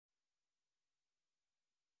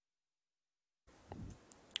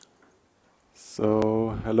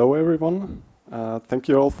So, hello everyone. Thank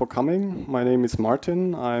you all for coming. My name is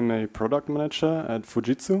Martin. I'm a product manager at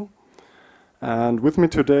Fujitsu. And with me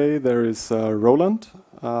today there is Roland.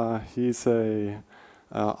 He's a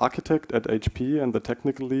architect at HP and the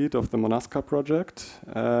technical lead of the Monasca project.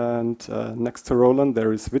 And next to Roland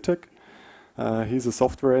there is Vitek. He's a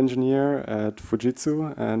software engineer at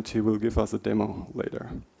Fujitsu and he will give us a demo later.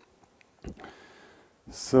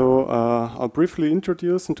 So I'll briefly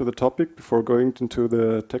introduce into the topic before going into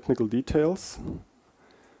the technical details.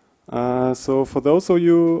 So for those of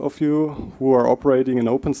you who are operating an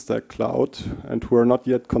OpenStack cloud and who are not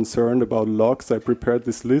yet concerned about logs, I prepared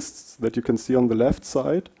this list that you can see on the left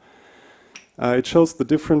side. It shows the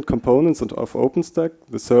different components of OpenStack,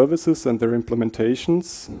 the services and their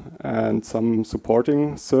implementations, and some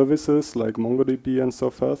supporting services like MongoDB and so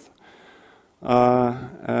forth.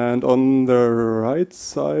 And on the right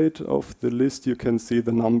side of the list you can see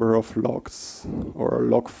the number of logs or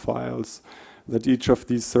log files that each of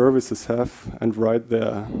these services have and write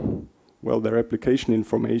their application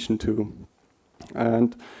information to.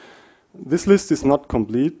 And this list is not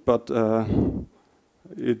complete, but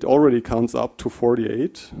it already counts up to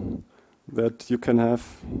 48 that you can have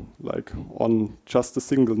like on just a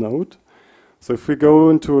single node. So if we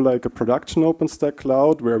go into like a production OpenStack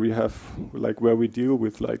cloud where we have where we deal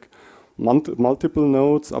with like multiple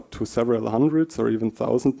nodes up to several hundreds or even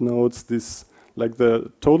 1,000 nodes, this like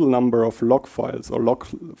the total number of log files or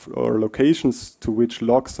locations to which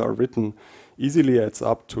logs are written easily adds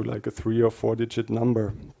up to like a 3 or 4 digit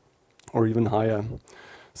number or even higher.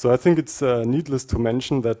 So I think it's needless to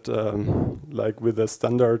mention that like with the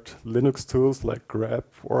standard Linux tools like grep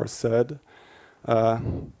or sed,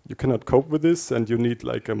 you cannot cope with this and you need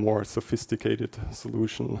like a more sophisticated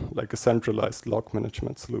solution, like a centralized log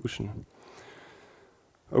management solution.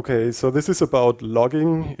 Okay, so this is about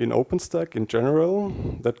logging in OpenStack in general.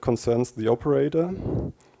 That concerns the operator.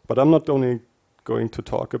 But I'm not only going to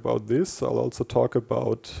talk about this, I'll also talk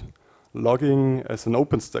about logging as an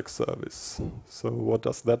OpenStack service. So what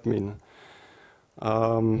does that mean?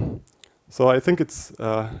 So I think it's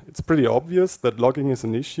pretty obvious that logging is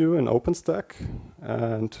an issue in OpenStack,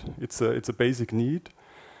 and it's a basic need.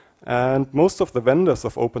 And most of the vendors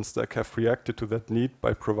of OpenStack have reacted to that need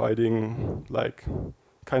by providing like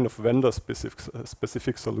kind of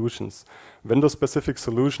vendor-specific solutions. Vendor-specific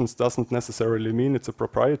solutions doesn't necessarily mean it's a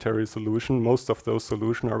proprietary solution. Most of those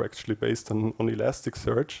solutions are actually based on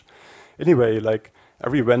Elasticsearch. Anyway, like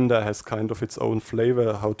every vendor has kind of its own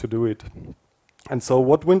flavor how to do it. And so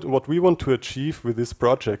what we want to achieve with this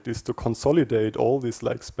project is to consolidate all these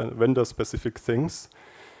like vendor-specific things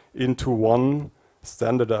into one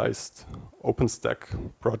standardized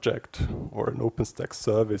OpenStack project or an OpenStack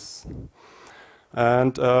service.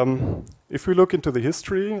 And if we look into the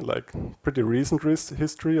history, like pretty recent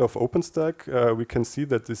history of OpenStack, we can see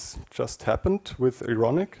that this just happened with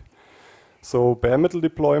Ironic. So bare metal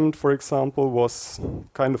deployment, for example, was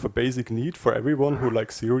kind of a basic need for everyone who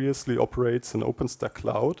like seriously operates an OpenStack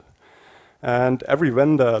cloud. And every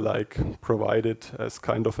vendor like provided as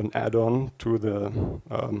kind of an add-on to the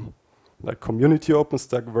like community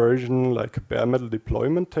OpenStack version, like a bare metal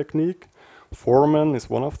deployment technique. Foreman is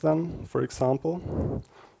one of them, for example.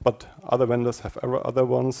 But other vendors have other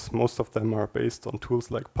ones. Most of them are based on tools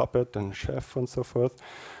like Puppet and Chef and so forth.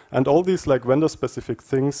 And all these like vendor-specific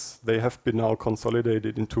things, they have been now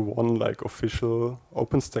consolidated into one like official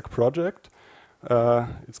OpenStack project.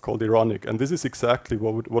 It's called Ironic, and this is exactly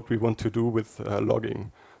what we want to do with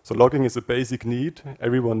logging. So logging is a basic need.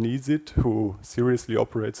 Everyone needs it who seriously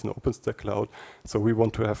operates an OpenStack cloud. So we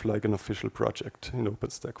want to have like an official project in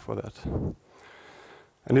OpenStack for that.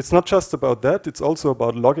 And it's not just about that, it's also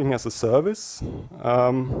about logging as a service.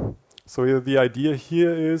 So the idea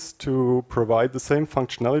here is to provide the same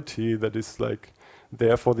functionality that is like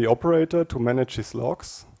there for the operator to manage his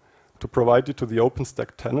logs, to provide it to the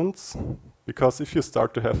OpenStack tenants. Because if you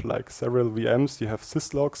start to have like several VMs, you have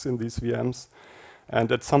syslogs in these VMs.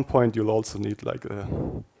 And at some point you'll also need like a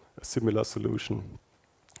similar solution.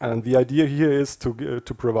 And the idea here is to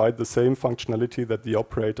provide the same functionality that the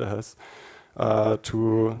operator has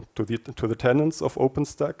to the tenants of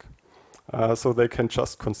OpenStack, so they can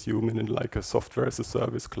just consume it in like a software as a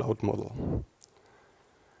service cloud model.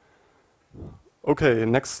 Okay,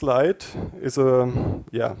 next slide is now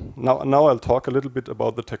I'll talk a little bit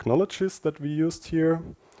about the technologies that we used here.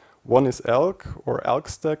 One is ELK, or ELK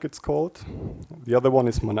stack it's called. The other one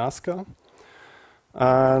is Monasca.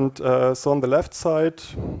 And so on the left side,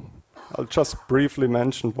 I'll just briefly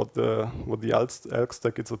mention what the ELK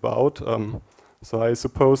stack is about. So I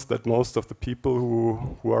suppose that most of the people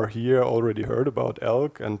who are here already heard about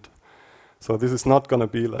ELK, and So this is not going to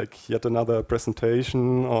be like yet another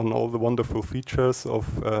presentation on all the wonderful features of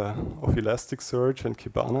Elasticsearch and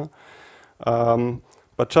Kibana.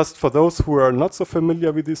 But just for those who are not so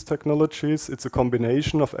familiar with these technologies, it's a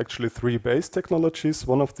combination of actually 3 base technologies.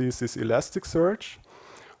 One of these is Elasticsearch.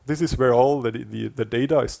 This is where all the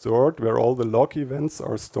data is stored, where all the log events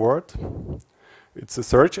are stored. It's a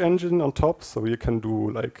search engine on top, so you can do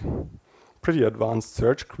like pretty advanced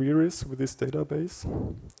search queries with this database.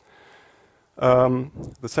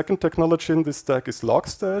 The second technology in this stack is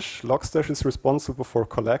Logstash. Logstash is responsible for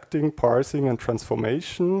collecting, parsing, and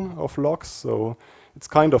transformation of logs. So it's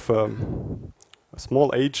kind of a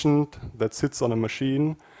small agent that sits on a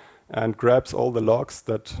machine and grabs all the logs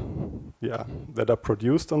that are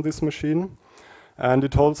produced on this machine. And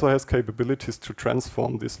it also has capabilities to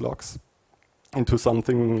transform these logs into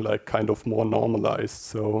something like kind of more normalized.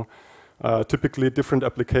 So typically different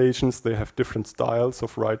applications, they have different styles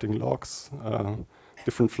of writing logs,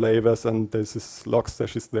 different flavors, and this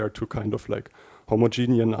Logstash is there to kind of like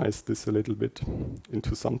homogeneize this a little bit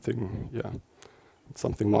into something,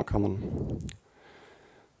 something more common.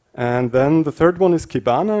 And then the third one is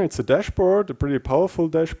Kibana. It's a dashboard, a pretty powerful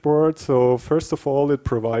dashboard. So first of all, it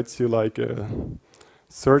provides you like a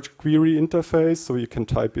search query interface. So you can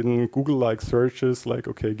type in Google-like searches like,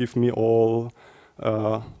 okay, give me all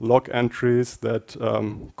log entries that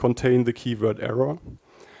contain the keyword error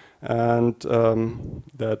and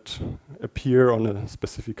that appear on a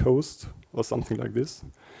specific host or something like this.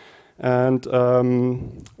 And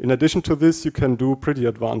in addition to this, you can do pretty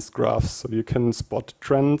advanced graphs. So you can spot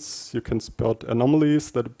trends, you can spot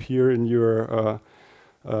anomalies that appear in your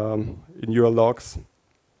logs,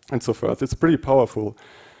 and so forth. It's pretty powerful.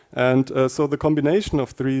 And so the combination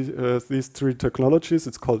of these three technologies,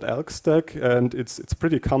 it's called ELK stack, and it's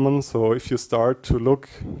pretty common. So if you start to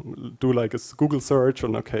do like a Google search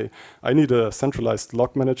on, okay, I need a centralized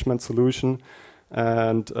log management solution,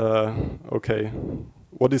 and okay,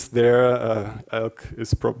 what is there? ELK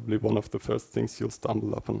is probably one of the first things you'll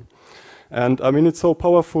stumble upon. And I mean, it's so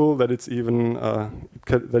powerful that it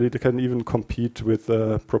can even compete with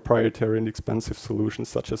proprietary and expensive solutions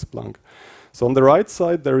such as Splunk. So on the right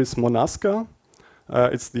side, there is Monasca.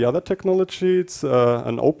 It's the other technology. It's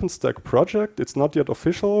an OpenStack project. It's not yet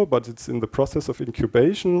official, but it's in the process of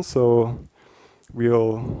incubation. So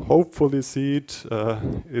we'll hopefully see it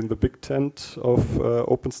in the big tent of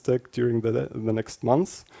OpenStack during the next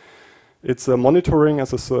months. It's a monitoring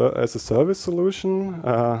as a service solution.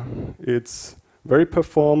 It's very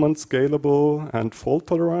performant, scalable, and fault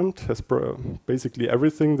tolerant. Has basically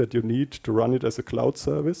everything that you need to run it as a cloud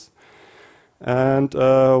service. And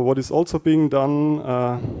what is also being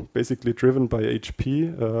done, basically driven by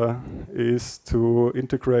HP, is to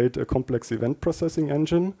integrate a complex event processing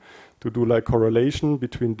engine to do like correlation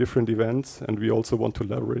between different events, and we also want to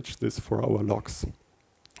leverage this for our logs.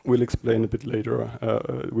 We'll explain a bit later.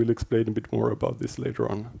 We'll explain a bit more about this later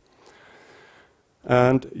on.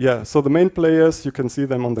 And yeah, so the main players, you can see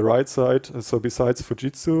them on the right side. So besides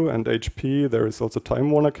Fujitsu and HP, there is also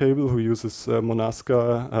Time Warner Cable, who uses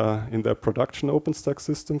Monasca in their production OpenStack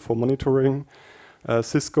system for monitoring,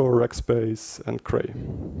 Cisco, Rackspace, and Cray.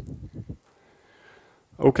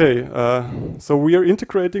 Okay, so we are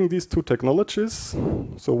integrating these two technologies.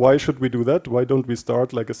 So why should we do that? Why don't we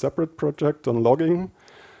start like a separate project on logging?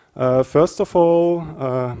 First of all,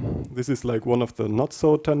 this is like one of the not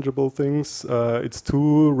so tangible things. It's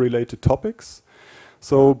two related topics.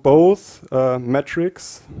 So both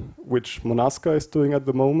metrics, which Monasca is doing at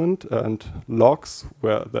the moment, and logs,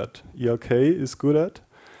 where that ELK is good at,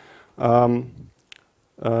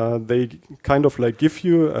 they kind of like give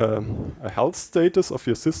you a health status of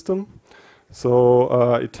your system.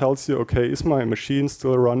 So it tells you, okay, is my machine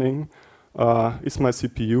still running? Is my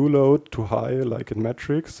CPU load too high, like in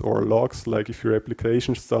metrics, or logs, like if your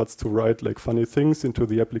application starts to write like funny things into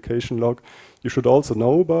the application log, you should also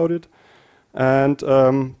know about it. And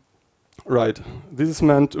right, this is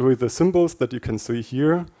meant with the symbols that you can see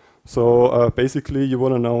here. So basically you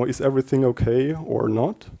want to know, is everything okay or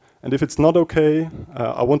not? And if it's not okay,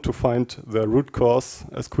 I want to find the root cause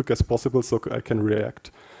as quick as possible so I can react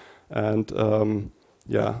and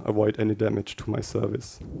avoid any damage to my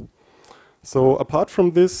service. So apart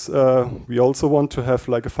from this, we also want to have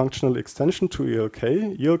like a functional extension to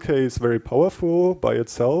ELK. ELK is very powerful by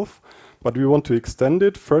itself, but we want to extend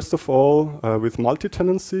it, first of all, with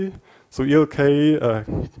multi-tenancy. So ELK,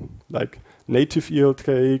 like native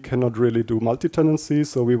ELK, cannot really do multi-tenancy,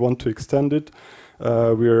 so we want to extend it.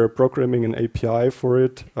 We are programming an API for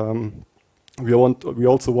it. We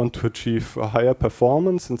also want to achieve a higher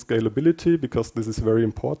performance and scalability, because this is very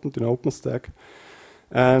important in OpenStack.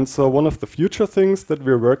 And so one of the future things that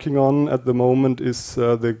we're working on at the moment is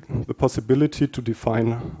the possibility to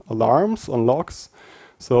define alarms on logs.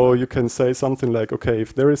 So you can say something like, okay,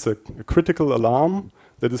 if there is a critical alarm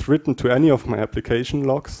that is written to any of my application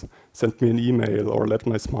logs, send me an email or let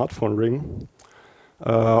my smartphone ring.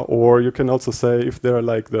 Or you can also say if there are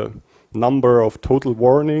like the number of total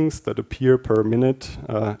warnings that appear per minute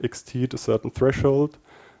exceed a certain threshold,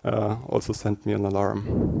 also send me an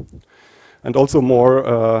alarm. And also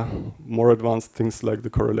more advanced things like the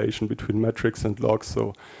correlation between metrics and logs.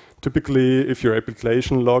 So typically, if your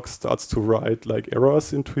application log starts to write like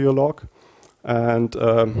errors into your log, and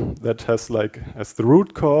that has like as the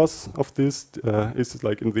root cause of this is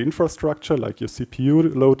like in the infrastructure, like your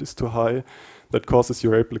CPU load is too high, that causes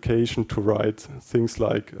your application to write things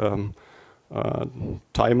like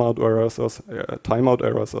timeout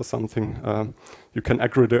errors or something. You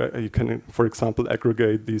can, for example,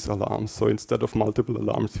 aggregate these alarms. So instead of multiple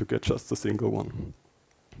alarms, you get just a single one.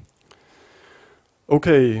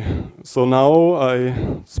 Okay, so now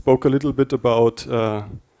I spoke a little bit about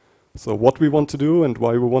so what we want to do and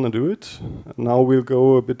why we want to do it. Now we'll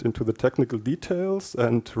go a bit into the technical details,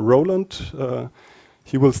 and Roland,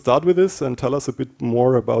 he will start with this and tell us a bit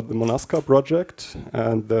more about the Monasca project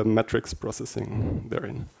and the metrics processing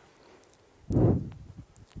therein.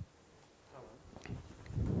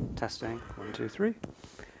 Testing, 1, 2, 3.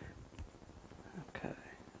 Okay.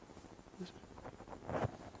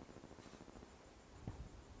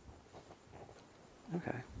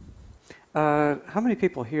 Okay. How many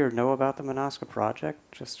people here know about the Monasca project?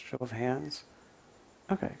 Just show of hands.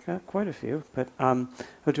 Okay, got quite a few, but I'll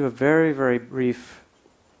do a very, very brief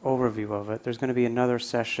overview of it. There's going to be another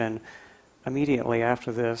session immediately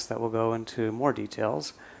after this that will go into more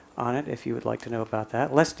details on it if you would like to know about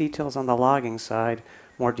that. Less details on the logging side,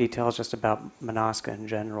 more details just about Monasca in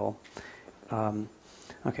general.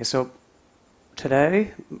 Okay, so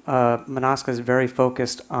today, Monasca is very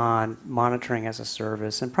focused on monitoring as a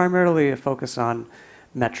service and primarily a focus on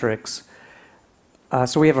metrics.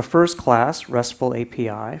 So we have a first class RESTful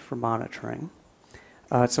API for monitoring.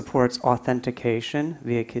 It supports authentication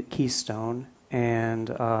via Keystone and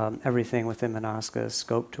everything within Monasca is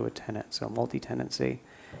scoped to a tenant, so multi-tenancy.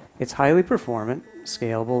 It's highly performant,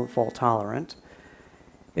 scalable, and fault tolerant.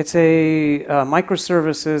 It's a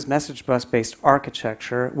microservices message bus-based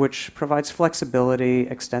architecture which provides flexibility,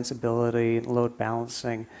 extensibility, and load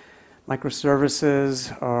balancing.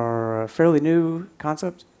 Microservices are a fairly new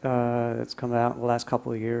concept. It's come out in the last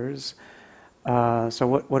couple of years. So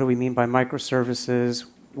what do we mean by microservices?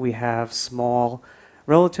 We have small,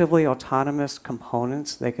 relatively autonomous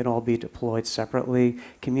components. They can all be deployed separately.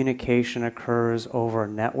 Communication occurs over a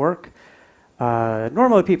network.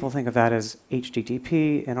 Normally people think of that as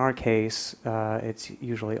HTTP. In our case, it's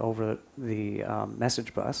usually over the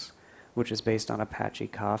message bus, which is based on Apache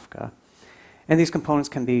Kafka. And these components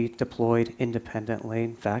can be deployed independently.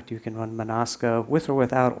 In fact, you can run Monasca with or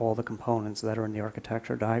without all the components that are in the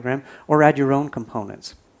architecture diagram, or add your own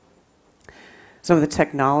components. Some of the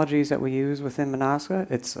technologies that we use within Monasca,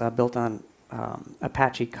 it's built on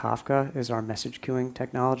Apache Kafka is our message queuing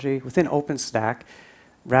technology. Within OpenStack,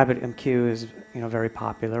 RabbitMQ is very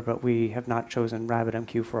popular, but we have not chosen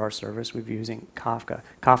RabbitMQ for our service. We're using Kafka.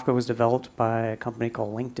 Kafka was developed by a company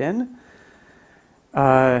called LinkedIn.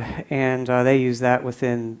 And they use that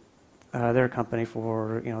within their company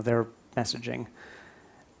for their messaging.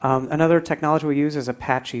 Another technology we use is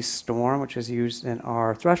Apache Storm, which is used in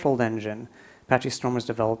our threshold engine. Apache Storm was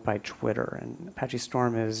developed by Twitter, and Apache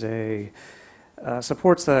Storm is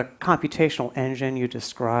supports a computational engine. You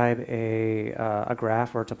describe a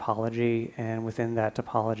graph or a topology, and within that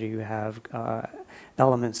topology you have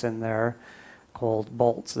elements in there called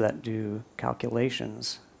bolts that do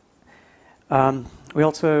calculations. We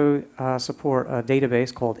also support a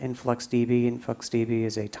database called InfluxDB. InfluxDB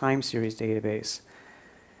is a time series database.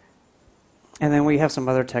 And then we have some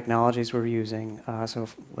other technologies we're using, so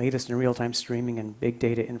latest in real-time streaming and big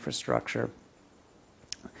data infrastructure.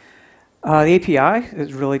 The API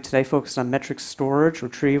is really today focused on metric storage,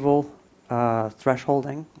 retrieval,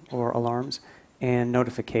 thresholding, or alarms, and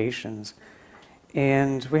notifications.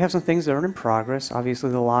 And we have some things that are in progress.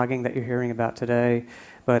 Obviously, the logging that you're hearing about today,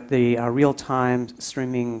 but the real-time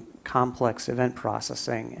streaming complex event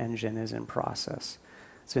processing engine is in process.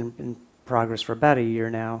 It's been in progress for about a year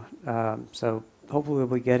now, so hopefully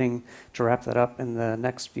we'll be getting to wrap that up in the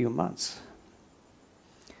next few months.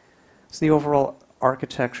 So the overall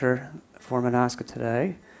architecture for Monasca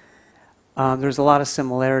today, there's a lot of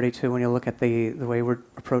similarity to when you look at the way we're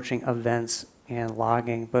approaching events and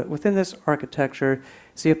logging, but within this architecture,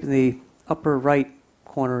 see up in the upper right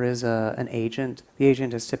corner is an agent. The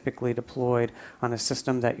agent is typically deployed on a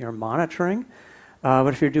system that you're monitoring.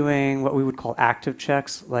 But if you're doing what we would call active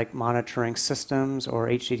checks, like monitoring systems or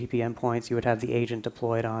HTTP endpoints, you would have the agent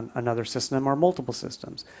deployed on another system or multiple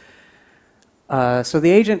systems. So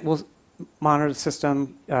the agent will monitor the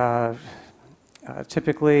system,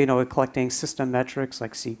 typically, collecting system metrics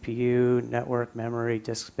like CPU, network, memory,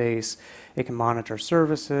 disk space. It can monitor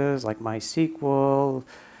services like MySQL,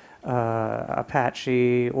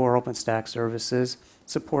 Apache, or OpenStack services.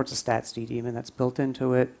 Supports a stats daemon that's built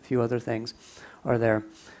into it. A few other things are there.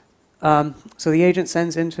 So the agent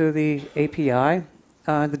sends into the API.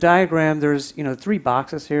 The diagram, there's 3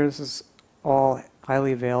 boxes here. This is all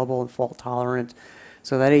highly available and fault tolerant.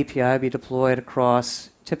 So that API be deployed across,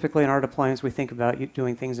 typically in our deployments, we think about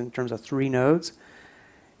doing things in terms of 3 nodes.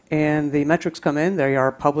 And the metrics come in, they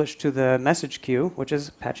are published to the message queue, which is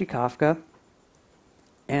Apache Kafka.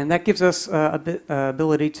 And that gives us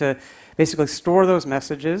ability to basically store those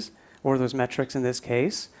messages, or those metrics in this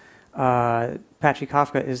case. Apache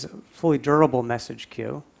Kafka is a fully durable message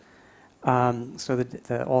queue. So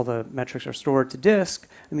that all the metrics are stored to disk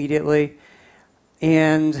immediately.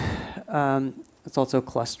 And it's also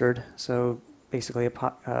clustered. So basically,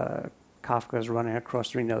 Kafka is running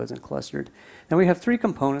across 3 nodes and clustered. Then we have 3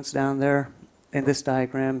 components down there in this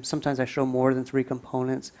diagram. Sometimes I show more than 3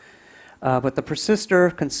 components. But the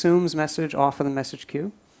persister consumes message off of the message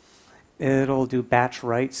queue. It'll do batch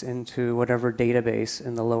writes into whatever database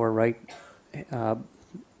in the lower right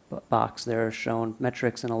box there shown,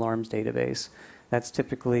 metrics and alarms database. That's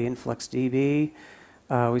typically InfluxDB.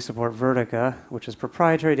 We support Vertica, which is a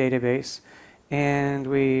proprietary database. And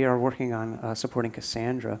we are working on supporting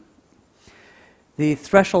Cassandra. The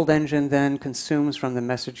threshold engine then consumes from the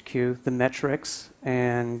message queue the metrics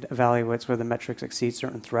and evaluates whether the metrics exceed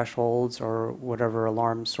certain thresholds or whatever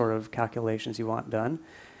alarm sort of calculations you want done.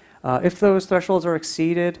 If those thresholds are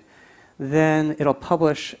exceeded, then it'll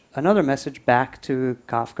publish another message back to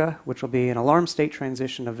Kafka, which will be an alarm state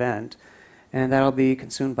transition event. And that'll be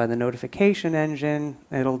consumed by the notification engine.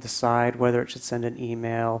 It'll decide whether it should send an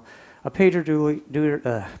email, a PagerDuty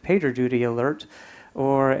alert,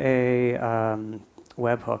 or a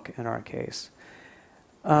webhook in our case.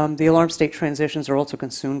 The alarm state transitions are also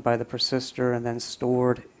consumed by the persister and then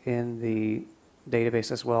stored in the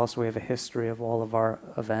database as well, so we have a history of all of our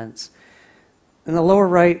events. In the lower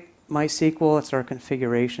right, MySQL, it's our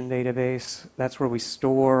configuration database. That's where we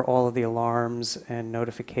store all of the alarms and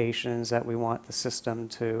notifications that we want the system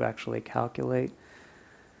to actually calculate.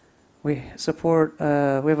 We support, we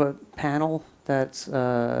have a panel that's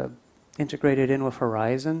integrated in with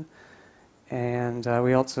Horizon, and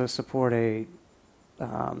we also support a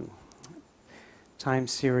time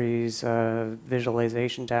series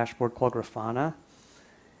visualization dashboard called Grafana.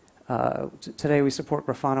 Today we support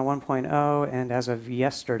Grafana 1.0, and as of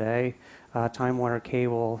yesterday, Time Warner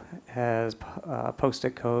Cable has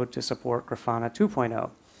posted code to support Grafana 2.0.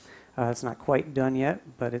 It's not quite done yet,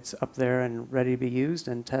 but it's up there and ready to be used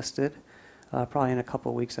and tested. Probably in a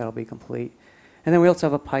couple of weeks that'll be complete. And then we also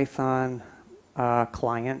have a Python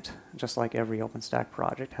client, just like every OpenStack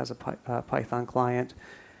project has a Python client.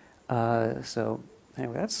 So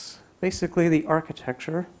anyway, that's basically the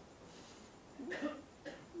architecture.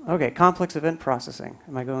 Okay, complex event processing.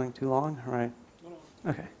 Am I going too long? All right.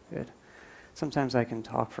 Okay, good. Sometimes I can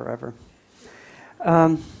talk forever.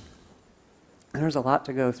 There's a lot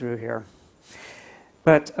to go through here.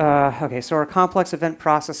 But, okay, so our complex event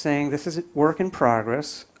processing, this is work in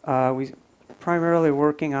progress. We primarily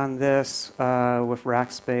working on this with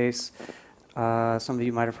Rackspace. Some of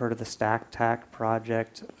you might have heard of the StackTack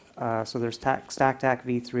project. So there's StackTack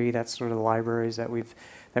v3, that's sort of the libraries that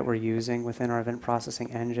we're using within our event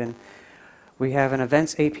processing engine. We have an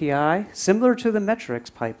events API, similar to the metrics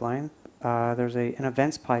pipeline. There's an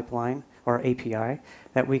events pipeline, or API,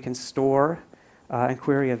 that we can store and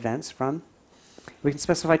query events from. We can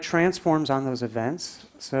specify transforms on those events.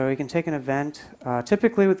 So you can take an event,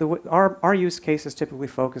 typically with our use case is typically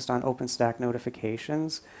focused on OpenStack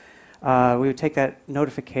notifications. We would take that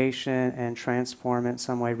notification and transform it in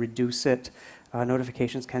some way, reduce it.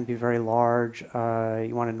 Notifications can be very large.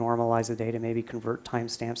 You want to normalize the data, maybe convert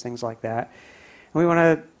timestamps, things like that. And we want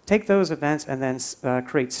to take those events and then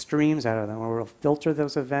create streams out of them, where we'll filter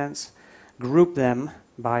those events, group them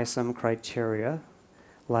by some criteria,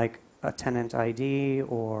 like a tenant ID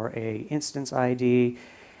or a instance ID.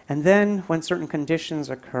 And then when certain conditions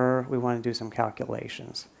occur, we want to do some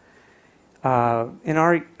calculations.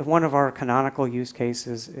 One of our canonical use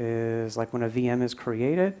cases is like when a VM is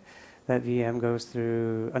created. that VM goes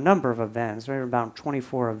through a number of events. There are about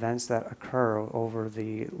 24 events that occur over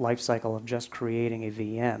the life cycle of just creating a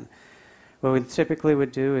VM. What we typically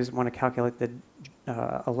would do is want to calculate the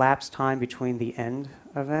elapsed time between the end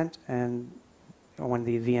event and when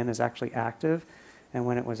the VM is actually active and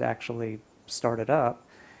when it was actually started up.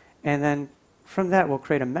 And then from that, we'll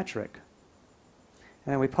create a metric.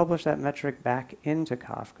 And then we publish that metric back into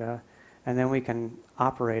Kafka, and then we can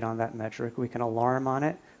operate on that metric. We can alarm on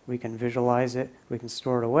it, we can visualize it, we can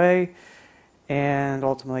store it away, and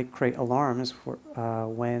ultimately create alarms for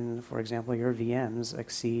when, for example, your VMs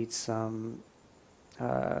exceed some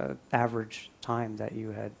average time that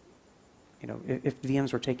you had. You know, if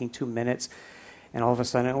VMs were taking 2 minutes and all of a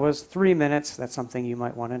sudden it was 3 minutes, that's something you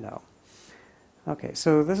might want to know. Okay,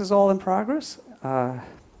 so this is all in progress.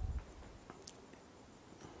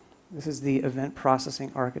 This is the event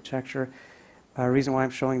processing architecture. Reason why I'm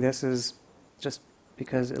showing this is just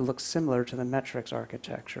because it looks similar to the metrics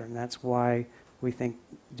architecture, and that's why we think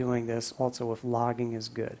doing this also with logging is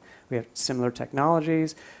good. We have similar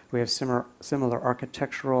technologies, we have similar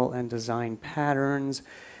architectural and design patterns.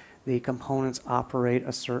 The components operate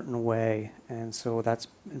a certain way, and so that's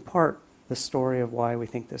in part the story of why we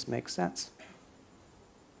think this makes sense.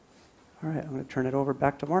 All right, I'm going to turn it over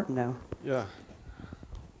back to Martin now. Yeah,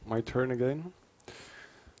 my turn again.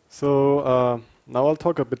 So now I'll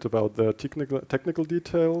talk a bit about the technical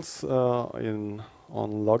details on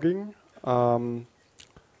logging.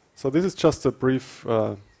 So this is just a brief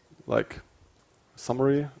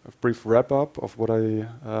summary, a brief wrap up of what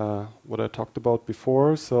I talked about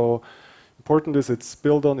before. So important is it's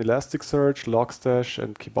built on Elasticsearch, Logstash,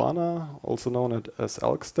 and Kibana, also known as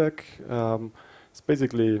ELK stack. It's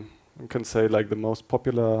basically, you can say, like the most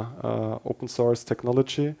popular open source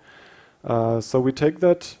technology. So we take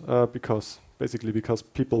that because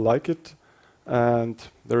people like it, and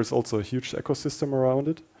there is also a huge ecosystem around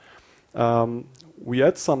it. We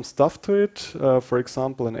add some stuff to it, for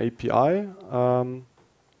example, an API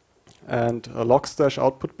and a Logstash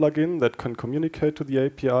output plugin that can communicate to the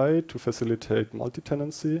API to facilitate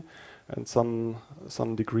multi-tenancy and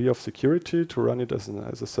some degree of security to run it as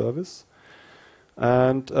a service.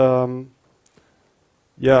 And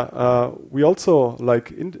we also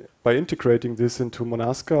by integrating this into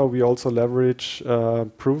Monasca, we also leverage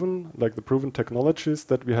the proven technologies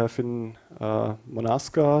that we have in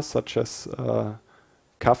Monasca, such as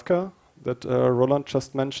Kafka that Roland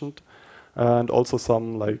just mentioned, and also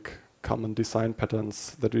some common design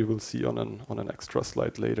patterns that we will see on an extra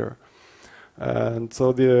slide later. And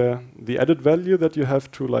so the added value that you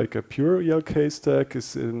have to a pure ELK stack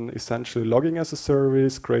is in essentially logging as a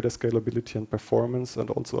service, greater scalability and performance,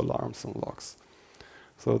 and also alarms and logs.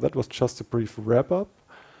 So that was just a brief wrap up.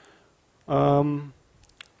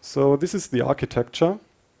 So this is the architecture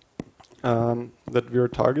that we are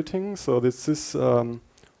targeting. So this is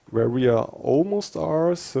where we almost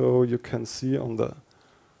are. So you can see on the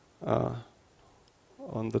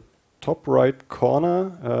top right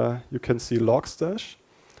corner, you can see Logstash.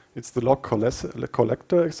 It's the log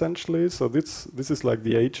collector essentially. So this is like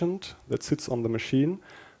the agent that sits on the machine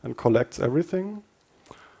and collects everything.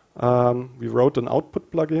 We wrote an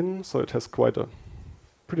output plugin, so it has quite a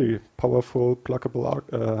pretty powerful pluggable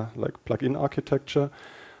plugin architecture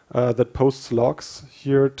that posts logs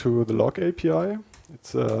here to the log API.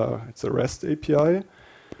 It's a REST API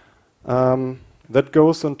that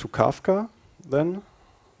goes onto Kafka. Then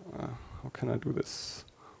how can I do this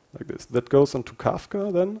like this? That goes onto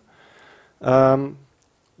Kafka. Then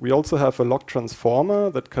we also have a log transformer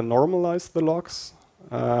that can normalize the logs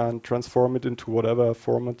and transform it into whatever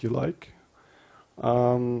format you like.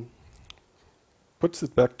 Puts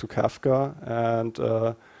it back to Kafka, and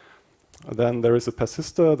then there is a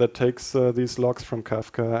persister that takes these logs from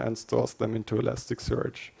Kafka and stores them into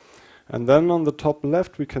Elasticsearch. And then on the top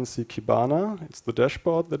left we can see Kibana. It's the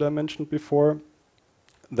dashboard that I mentioned before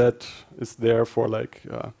that is there for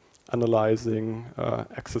analyzing,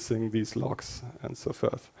 accessing these logs and so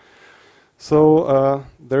forth. So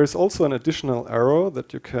there is also an additional arrow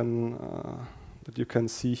that you can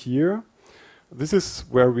see here. This is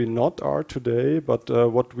where we not are today, but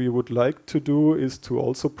what we would like to do is to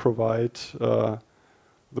also provide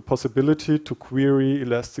the possibility to query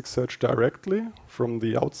Elasticsearch directly from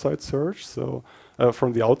the outside search, so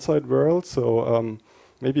from the outside world. So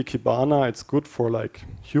maybe Kibana, it's good for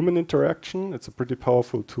human interaction. It's a pretty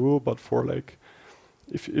powerful tool, but for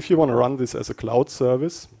if you want to run this as a cloud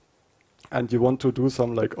service, and you want to do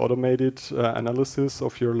some automated analysis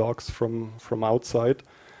of your logs from outside,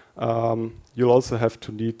 you'll also have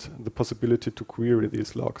to need the possibility to query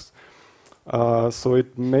these logs. So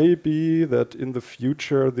it may be that in the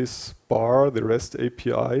future this bar, the REST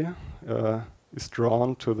API, is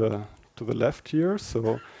drawn to the left here.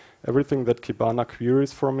 So everything that Kibana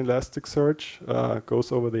queries from Elasticsearch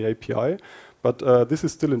goes over the API. But this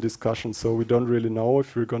is still in discussion, so we don't really know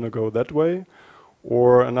if we're going to go that way.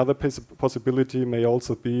 Or another possibility may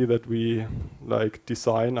also be that we like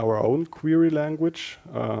design our own query language.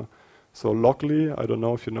 So Loggly, I don't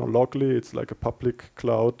know if you know Loggly, it's like a public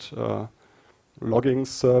cloud logging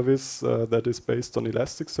service that is based on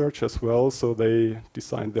Elasticsearch as well. So they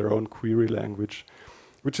designed their own query language,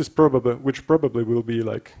 which probably will be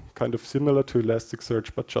like kind of similar to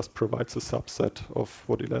Elasticsearch, but just provides a subset of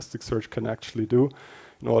what Elasticsearch can actually do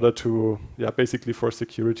in order to, basically for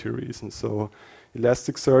security reasons. So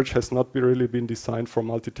Elasticsearch has not really been designed for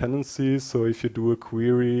multi-tenancy. So if you do a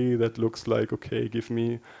query that looks like, okay, give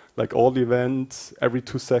me like all events every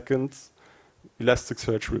 2 seconds,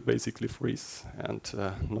 Elasticsearch will basically freeze and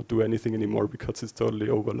not do anything anymore because it's totally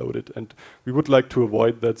overloaded. And we would like to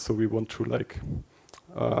avoid that, so we want to like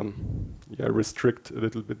restrict a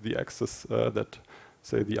little bit the access that,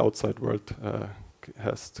 say, the outside world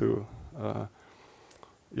has to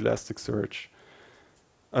Elasticsearch.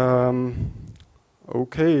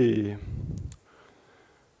 Okay.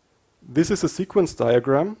 This is a sequence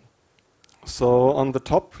diagram. So on the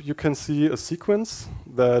top, you can see a sequence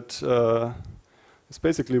that is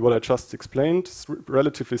basically what I just explained. It's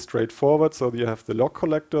relatively straightforward. So you have the log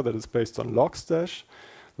collector that is based on Logstash.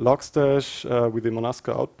 Logstash with the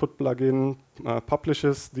Monasca output plugin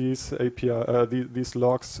publishes these these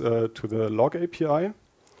logs to the log API.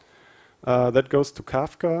 That goes to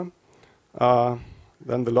Kafka.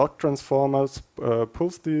 Then the log transformers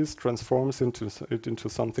pulls these, transforms it into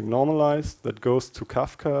something normalized that goes to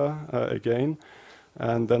Kafka again,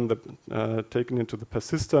 and then taken into the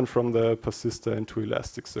persister, and from the persister into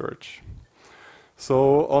Elasticsearch.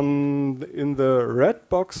 So in the red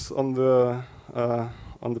box on the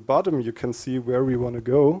bottom, you can see where we want to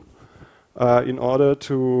go in order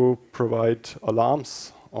to provide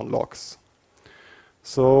alarms on logs.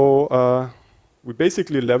 So we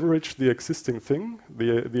basically leverage the existing thing,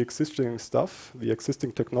 the existing stuff, the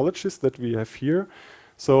existing technologies that we have here.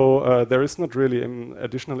 So there is not really an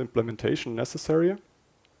additional implementation necessary.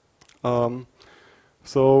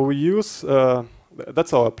 So we use,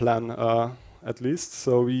 that's our plan at least.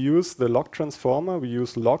 So we use the log transformer, we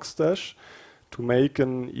use Logstash to make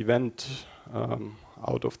an event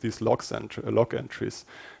out of these log entries.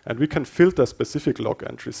 And we can filter specific log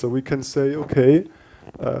entries. So we can say, okay,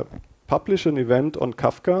 publish an event on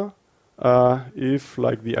Kafka if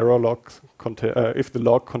like the error log if the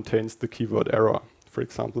log contains the keyword error, for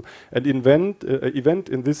example. And event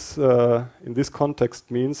in this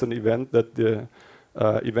context means an event that the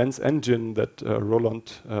events engine that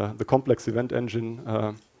Roland, the complex event engine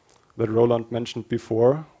that Roland mentioned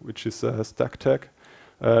before, which is StackTag,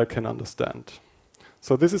 can understand.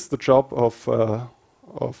 So this is the job of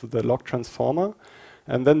the log transformer,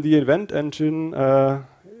 and then the event engine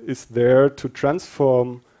is there to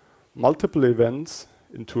transform multiple events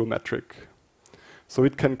into a metric. So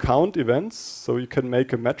it can count events, so you can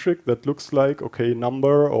make a metric that looks like, okay,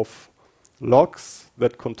 number of logs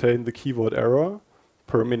that contain the keyword error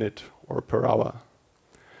per minute or per hour,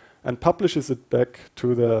 and publishes it back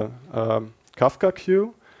to the Kafka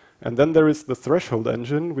queue. And then there is the threshold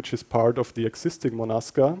engine, which is part of the existing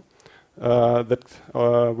Monasca,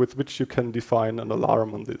 with which you can define an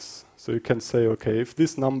alarm on this. So you can say, okay, if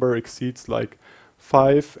this number exceeds like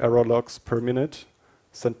 5 error logs per minute,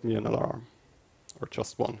 send me an alarm, or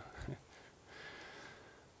just one.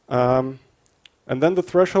 And then the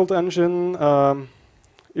threshold engine,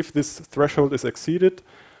 if this threshold is exceeded,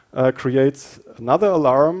 creates another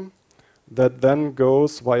alarm that then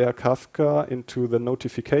goes via Kafka into the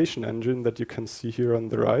notification engine that you can see here on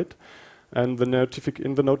the right. And in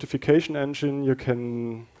the notification engine, you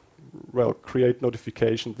can, well, create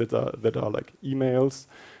notifications that are like emails.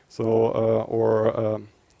 So,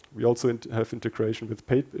 we also have integration with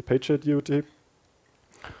PagerDuty.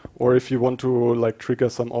 Or if you want to like trigger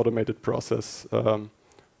some automated process,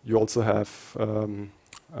 you also have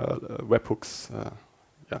webhooks.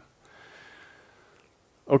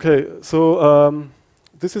 Okay, so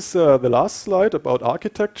this is the last slide about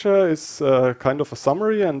architecture. It's kind of a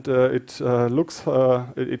summary, and it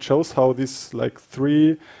shows how these like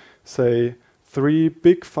three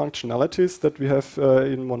big functionalities that we have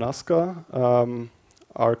in Monasca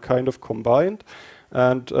are kind of combined.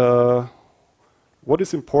 And what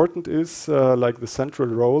is important is like the central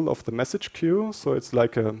role of the message queue. So it's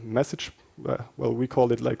like a message well, we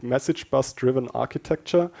call it like message bus driven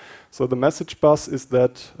architecture. So the message bus is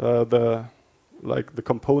that the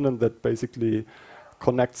component that basically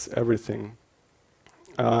connects everything.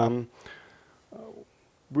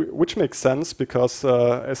 Which makes sense because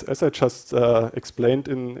as I just explained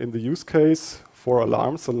in the use case for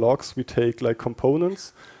alarms and logs, we take like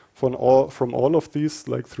components from all of these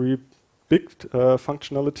like 3 big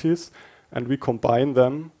functionalities, and we combine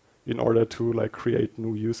them in order to like create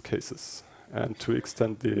new use cases and to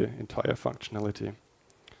extend the entire functionality.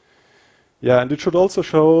 Yeah, and it should also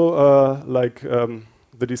show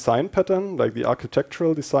the design pattern, like the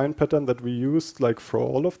architectural design pattern that we used like for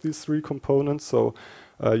all of these 3 components. So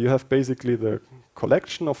you have basically the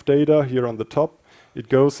collection of data here on the top. It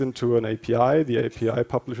goes into an API. The API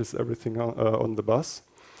publishes everything on the bus.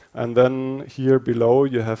 And then here below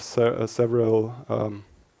you have several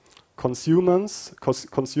consumers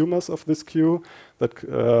of this queue that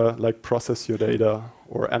like process your data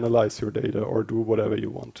or analyze your data or do whatever you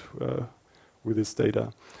want with this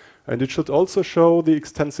data. And it should also show the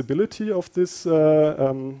extensibility of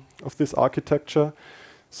this architecture.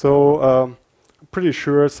 So I'm pretty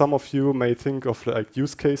sure some of you may think of like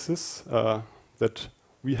use cases that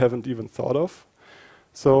we haven't even thought of.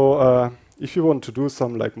 So if you want to do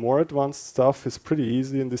some like more advanced stuff, it's pretty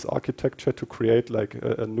easy in this architecture to create like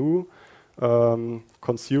a new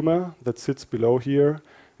consumer that sits below here.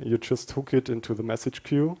 And you just hook it into the message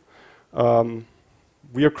queue.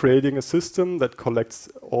 We are creating a system that collects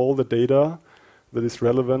all the data that is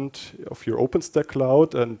relevant of your OpenStack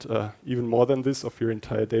cloud, and even more than this, of your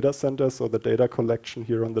entire data center. So the data collection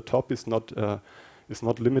here on the top is not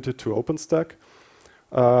limited to OpenStack.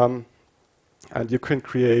 And you can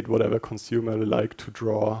create whatever consumer you like to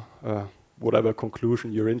draw whatever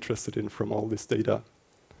conclusion you're interested in from all this data.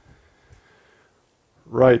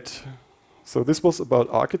 Right. So this was about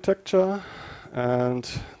architecture, and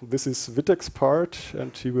this is Vitek's part,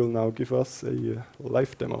 and he will now give us a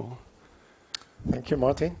live demo. Thank you,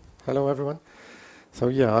 Martin. Hello, everyone. So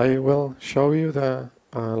yeah, I will show you the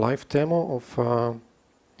live demo of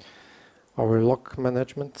our log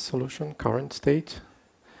management solution, current state.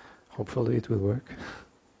 Hopefully it will work.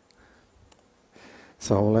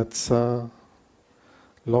 So let's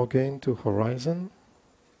log into Horizon,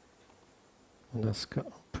 Monasca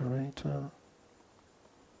operator.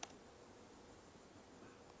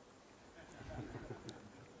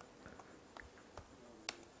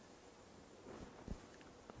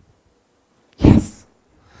 Yes!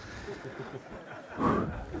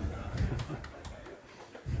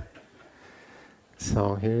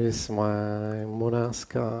 So here is my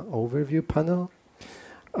Monasca overview panel.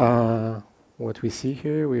 What we see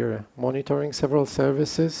here, we are monitoring several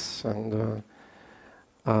services and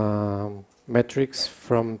metrics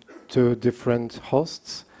from 2 different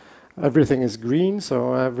hosts. Everything is green,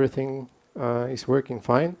 so everything is working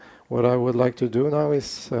fine. What I would like to do now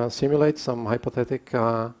is simulate some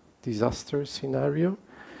hypothetical disaster scenario.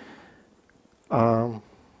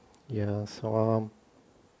 Yeah, so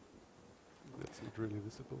that's not really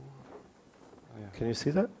visible. Oh, yeah. Can you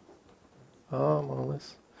see that? More or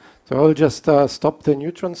less. So I'll just stop the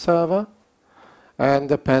Neutron server and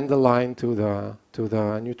append the line to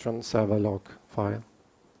the Neutron server log file.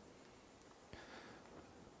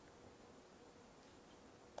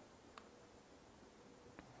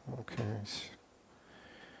 Okay, so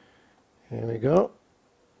here we go.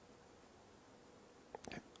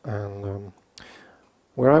 And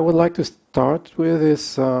where I would like to start with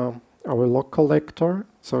is our log collector.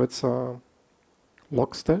 So it's a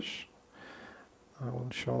logstash. I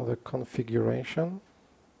will show the configuration,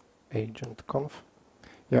 agent conf.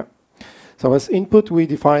 Yeah. So as input, we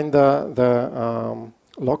define the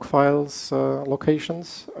log files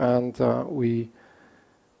locations, and we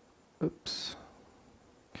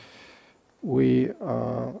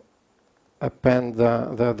append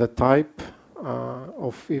the type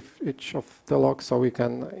of each of the logs, so we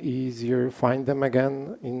can easier find them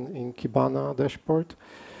again in Kibana dashboard.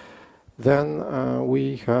 Then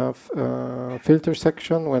we have a filter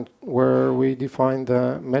section where we define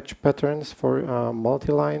the match patterns for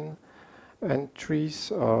multi-line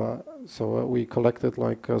entries. So we collected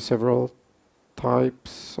like several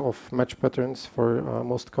types of match patterns for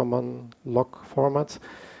most common log formats.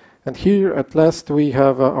 And here at last we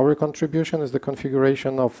have our contribution is the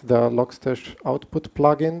configuration of the Logstash output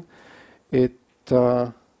plugin. It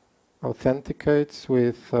authenticates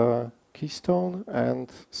with Keystone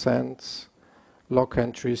and sends log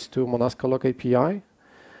entries to Monasca Log API.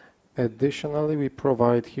 Additionally, we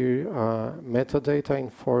provide here metadata in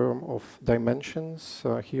form of dimensions.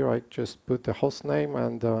 Here I just put the host name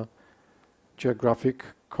and the geographic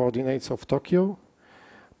coordinates of Tokyo,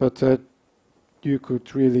 but you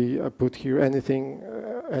could really put here anything,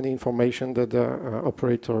 any information that the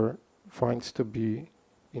operator finds to be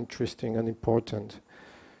interesting and important.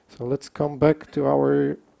 So let's come back to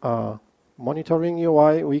our monitoring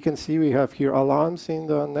UI. We can see we have here alarms in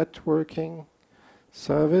the networking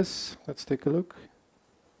service. Let's take a look.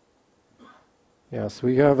 Yes,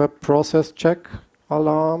 we have a process check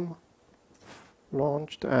alarm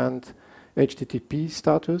launched and HTTP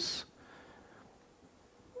status.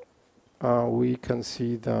 We can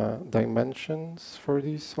see the dimensions for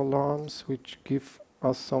these alarms, which give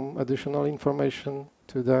us some additional information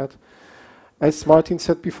to that. As Martin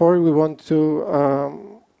said before,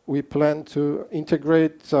 we plan to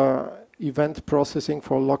integrate event processing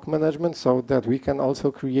for log management so that we can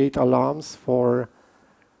also create alarms for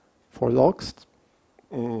logs,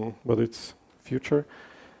 but it's future.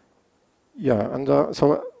 Yeah, and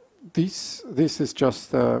so this is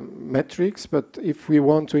just metrics, but if we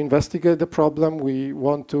want to investigate the problem, we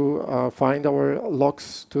want to find our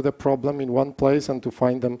logs to the problem in one place and to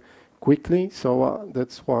find them quickly. So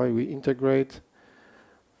that's why we integrate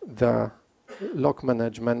the log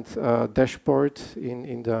management dashboard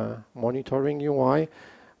in the monitoring UI.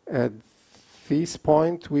 At this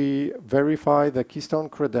point, we verify the Keystone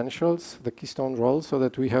credentials, the Keystone role, so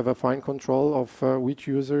that we have a fine control of which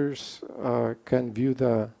users can view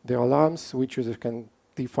the alarms, which users can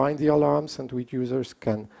define the alarms, and which users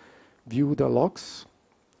can view the logs.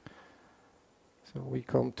 So we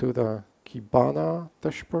come to the Kibana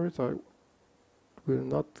dashboard. I will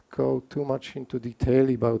not go too much into detail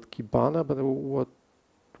about Kibana, but what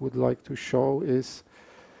I would like to show is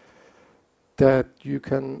that you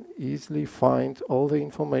can easily find all the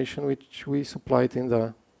information which we supplied in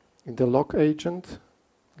the log agent,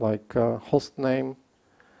 like host name,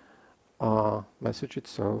 message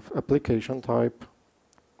itself, application type,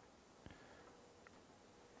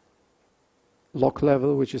 log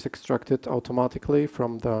level, which is extracted automatically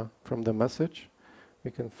from the message.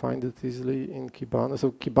 We can find it easily in Kibana.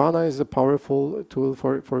 So Kibana is a powerful tool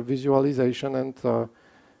for visualization and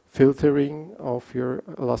filtering of your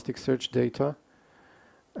Elasticsearch data,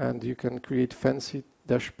 and you can create fancy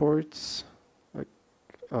dashboards.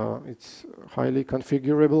 It's highly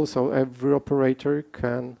configurable, so every operator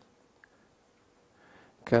can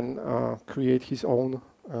create his own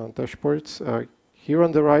dashboards. Here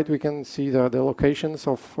on the right, we can see the locations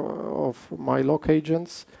of my log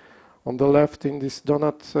agents. On the left, in this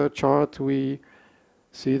donut chart, we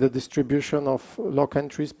see the distribution of log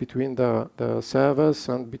entries between the servers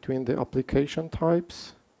and between the application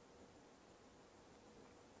types.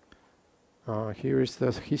 Here is the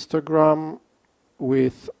histogram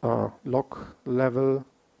with log level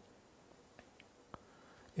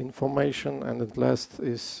information, and at last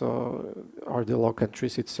are the log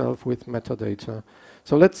entries itself with metadata.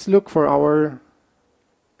 So let's look for our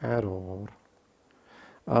error.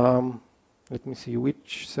 Let me see,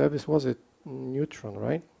 which service was it? Neutron,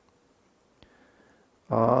 right?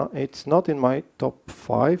 It's not in my top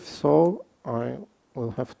 5, so I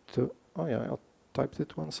will have to, oh yeah, I typed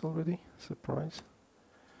it once already, surprise.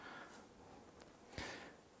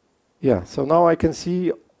 Yeah, so now I can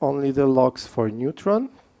see only the logs for Neutron.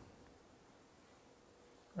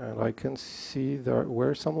 And I can see there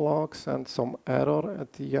were some logs and some error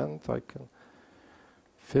at the end. I can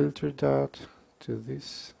filter that to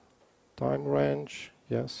this time range.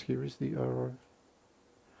 Yes, here is the error.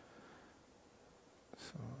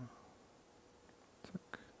 So,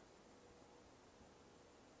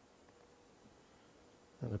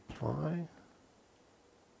 and apply.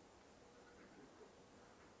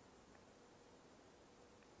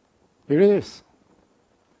 Here it is.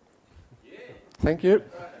 Yeah. Thank you.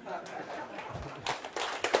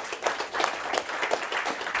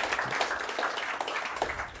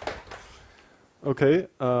 Okay,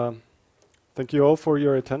 thank you all for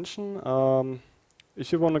your attention.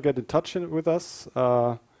 If you want to get in touch with us,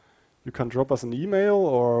 you can drop us an email,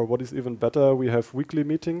 or what is even better, we have weekly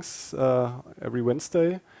meetings every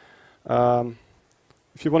Wednesday.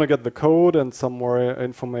 If you want to get the code and some more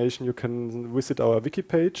information, you can visit our wiki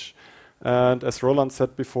page. And as Roland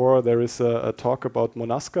said before, there is a talk about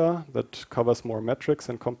Monasca that covers more metrics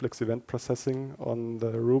and complex event processing on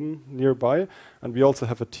the room nearby. And we also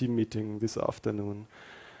have a team meeting this afternoon.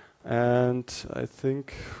 And I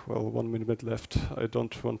think, well, 1 minute left. I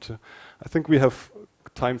don't want to. I think we have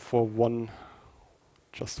time for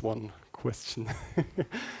just one question.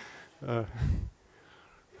 Yes,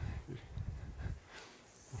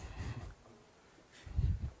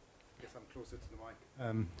 I'm closer to the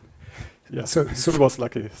mic. Yeah, so was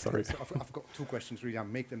lucky. Sorry. So I've got 2 questions really. I'll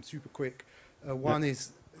make them super quick. One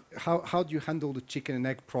is how do you handle the chicken and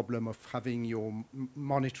egg problem of having your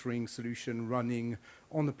monitoring solution running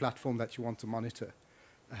on the platform that you want to monitor?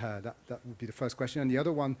 That would be the first question. And the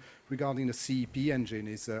other one regarding the CEP engine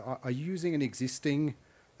is, are you using an existing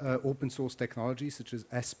open source technology such as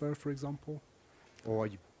Esper, for example? Or are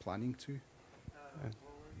you planning to?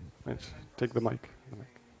 Take the mic.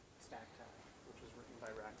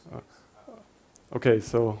 Okay,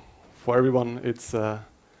 so for everyone, it's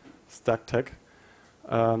Stack Tech.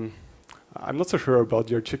 I'm not so sure about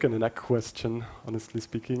your chicken and egg question, honestly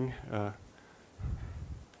speaking.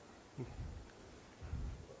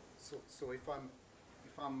 So if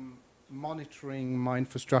I'm monitoring my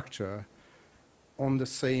infrastructure on the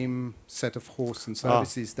same set of hosts and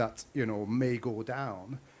services that may go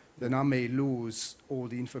down, then I may lose all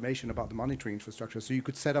the information about the monitoring infrastructure. So you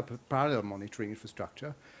could set up a parallel monitoring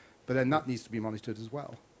infrastructure, but then that needs to be monitored as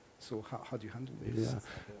well. So how do you handle this?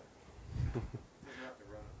 Yeah.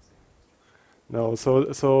 No,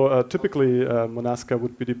 so typically Monasca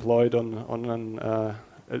would be deployed on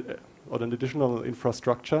an additional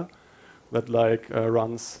infrastructure that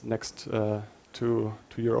runs next to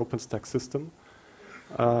your OpenStack system.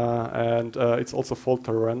 And it's also fault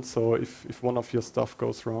tolerant. So if one of your stuff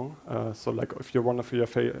goes wrong, so like if one of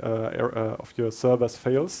your servers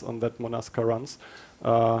fails on that Monasca runs,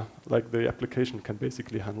 like the application can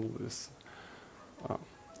basically handle this.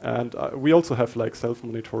 And we also have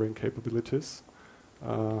self-monitoring capabilities.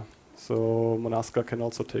 So Monasca can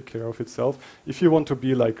also take care of itself. If you want to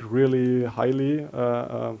be really highly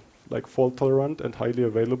fault tolerant and highly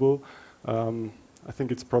available, I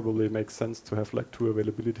think it's probably makes sense to have 2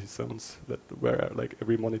 availability zones where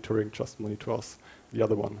every monitoring just monitors the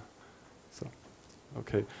other one. So,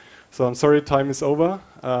 okay. So I'm sorry, time is over.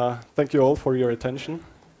 Thank you all for your attention.